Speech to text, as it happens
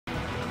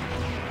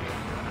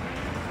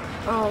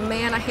Oh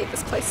man, I hate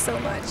this place so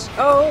much.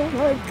 Oh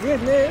my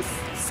goodness.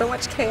 So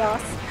much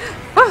chaos.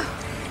 Ah,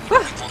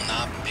 ah. You will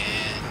not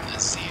ban a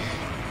seer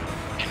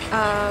anymore.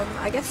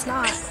 I guess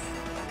not.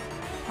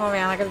 Oh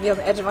man, I gotta be on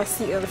the edge of my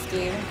seat in this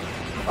game.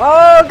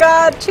 Oh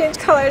god, change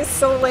colors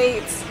so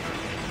late.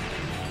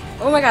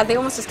 Oh my god, they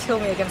almost just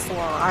killed me against the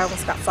wall. I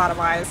almost got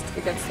sodomized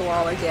against the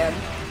wall again.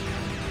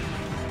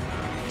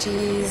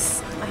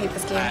 Jeez, I hate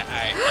this game.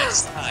 Alright,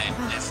 next time,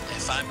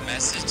 if I'm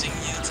messaging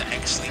you to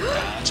actually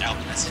dodge, I'll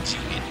message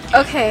you in.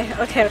 Okay.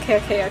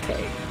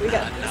 We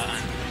got Not on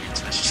your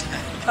Twitch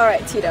chat.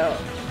 Alright, Tito.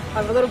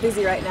 I'm a little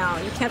busy right now.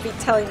 You can't be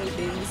telling me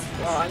things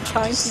while I'm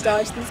trying to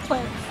dodge these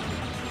plants.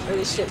 Or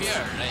these shits. You're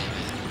alright, man.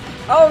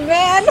 Oh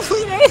man,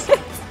 we made it!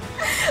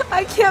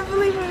 I can't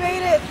believe we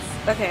made it!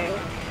 Okay,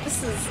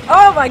 this is...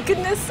 Oh my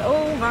goodness!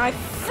 Oh my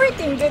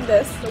freaking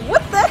goodness!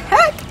 What the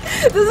heck?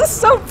 This is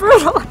so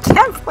brutal! I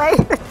can't play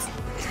it!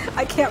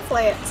 I can't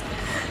play it.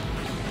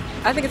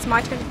 I think it's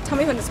my turn. Tell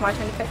me when it's my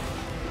turn to pick.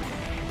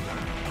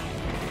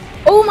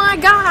 Oh my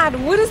god!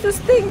 What does this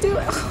thing do?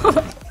 I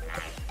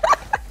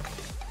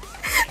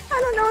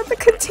don't know what the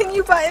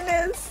continue button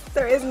is.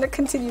 There isn't a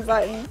continue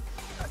button.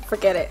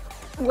 Forget it.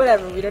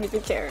 Whatever, we don't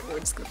even care. We're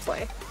just gonna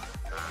play.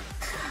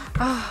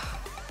 Ah,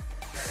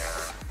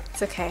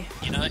 it's okay.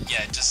 You know what?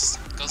 Yeah, just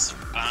go.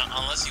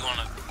 Unless you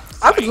wanna.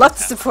 I would love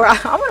to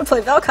support. I want to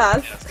play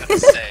Vel'Koz. Yeah, I was gonna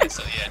say.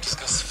 So yeah, just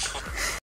go support.